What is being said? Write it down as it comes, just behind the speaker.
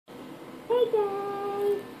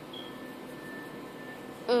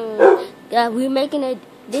Yeah, we making a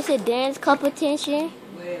dance competition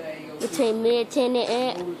between me and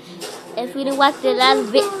tendyants. If you didn't watch the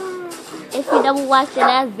last if you never watched the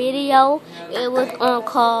last video, it was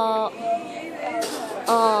called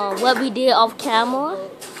what we did off camera.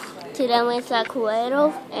 Today we're inside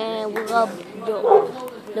creative, and we're gonna do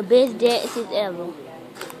the best dances ever.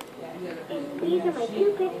 These are my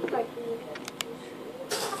two pictures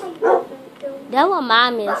for you. That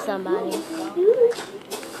remind me of somebody.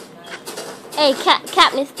 Hey,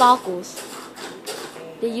 Captain Sparkles.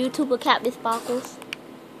 The YouTuber Captain Sparkles.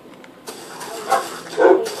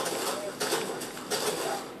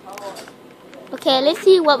 Okay, let's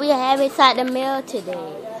see what we have inside the mail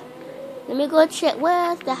today. Let me go check.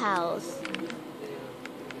 Where's the house?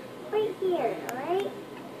 Right here, alright?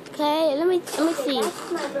 Okay, let me see.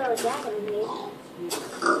 That's my little jacket in here.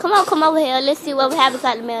 Come over here. Let's see what we have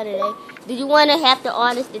inside the mail today. Do you want to have the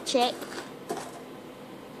artist to check?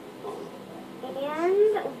 And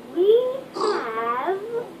we have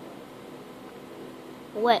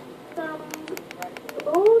What? some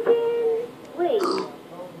golden. Wait.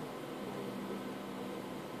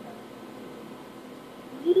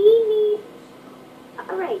 We need.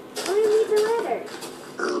 Alright, we need the letter.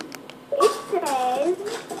 It says.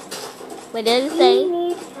 What does it We say?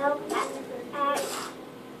 need help at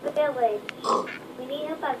the village. We need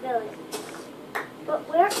help at village. But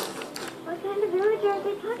what kind of village are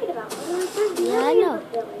they talking about? Yeah, I know.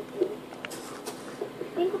 Villages.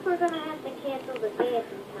 I think we're going to have to cancel the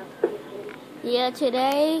dancing competition. Yeah,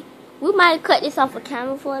 today we might cut this off the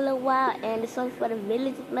camera for a little while, and it's something for the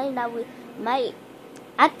villages. Maybe not. We might.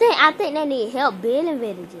 I think they need help building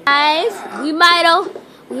villages. Guys, we might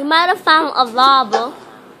have found a robber.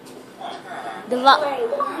 Right,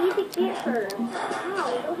 we need to get her. How?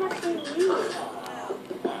 We don't have to use.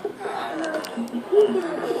 He's going to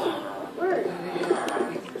work.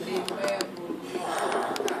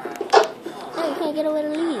 Hey, you can't get away to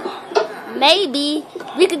leave. Maybe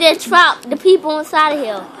we could just trap the people inside of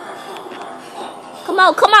here. Come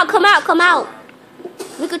out.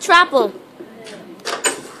 We could trap them.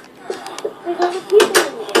 There's other people in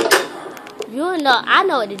there. You know, I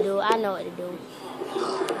know what to do.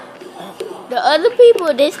 The other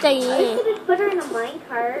people, they stay We in. could just put her in a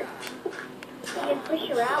minecart and push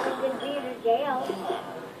her out and then bring her to jail.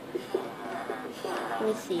 Let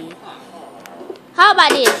me see. How about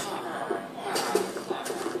this?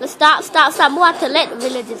 Let's stop. We have to let the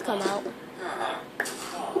villagers come out.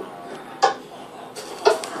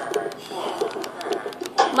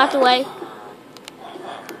 Come out the way.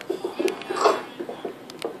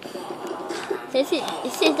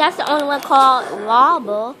 Since that's the only one called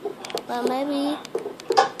robber, but maybe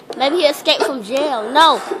he escaped from jail.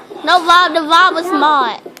 No, Rob, the robber's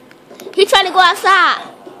smart. He trying to go outside.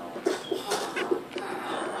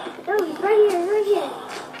 No, he's right here.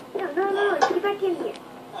 No, get back in here.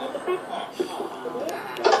 Get back.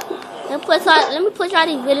 Let me push all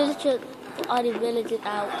these villagers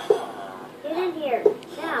out. Get in here,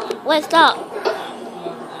 now. Wait, stop.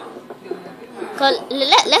 Cause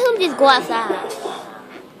let him just go outside.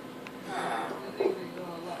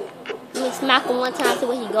 Let me smack him one time, see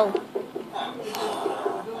where he go.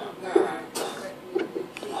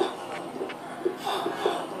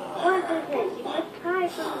 What is it? You must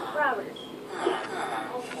hide from the robbers.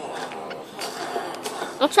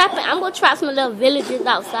 I'm gonna trap some little villagers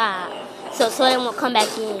outside, so they won't come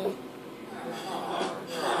back in.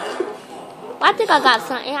 I think I got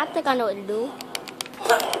something. I think I know what to do.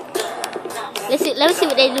 Let me see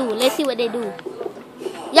what they do.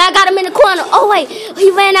 Yeah, I got him in the corner. Oh wait, he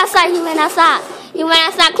ran outside.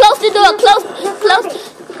 Close the door. Close.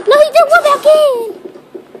 No, he just went back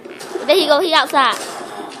in. There he go. He outside.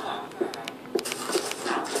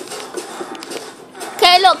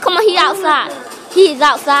 Okay, look, come on. He outside. He's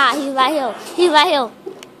outside. He's right here. He's right here.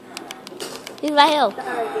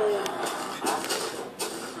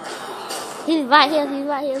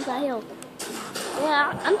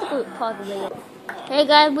 Yeah, I'm just gonna pause the video. Hey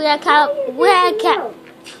guys, we had cat.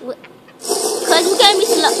 Cause you gave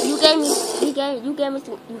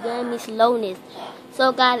me slowness.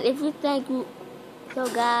 So guys, if you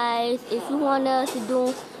want us to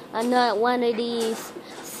do another one of these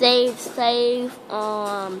save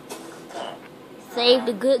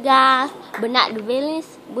the good guys, but not the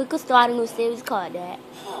villains, we could start a new series called that.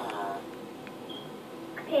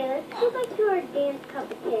 Okay, let's go back to our dance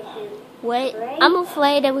competition. Wait, right? I'm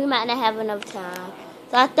afraid that we might not have enough time.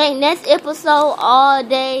 So I think next episode, all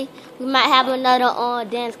day, we might have another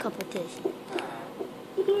dance competition.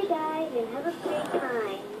 See you guys and have a great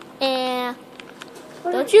time. And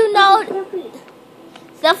Don't you know?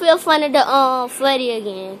 Stuff feel funny to Freddy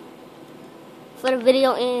again. For the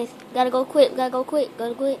video ends. Gotta go quick. Gotta quick.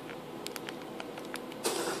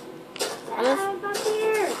 I'm up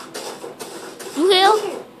here. You here?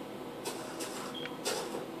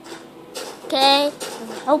 Okay.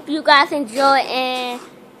 Hope you guys enjoy and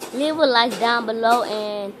leave a like down below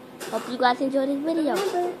and hope you guys enjoy this video.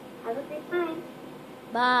 Remember, have a great time.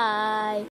 Bye.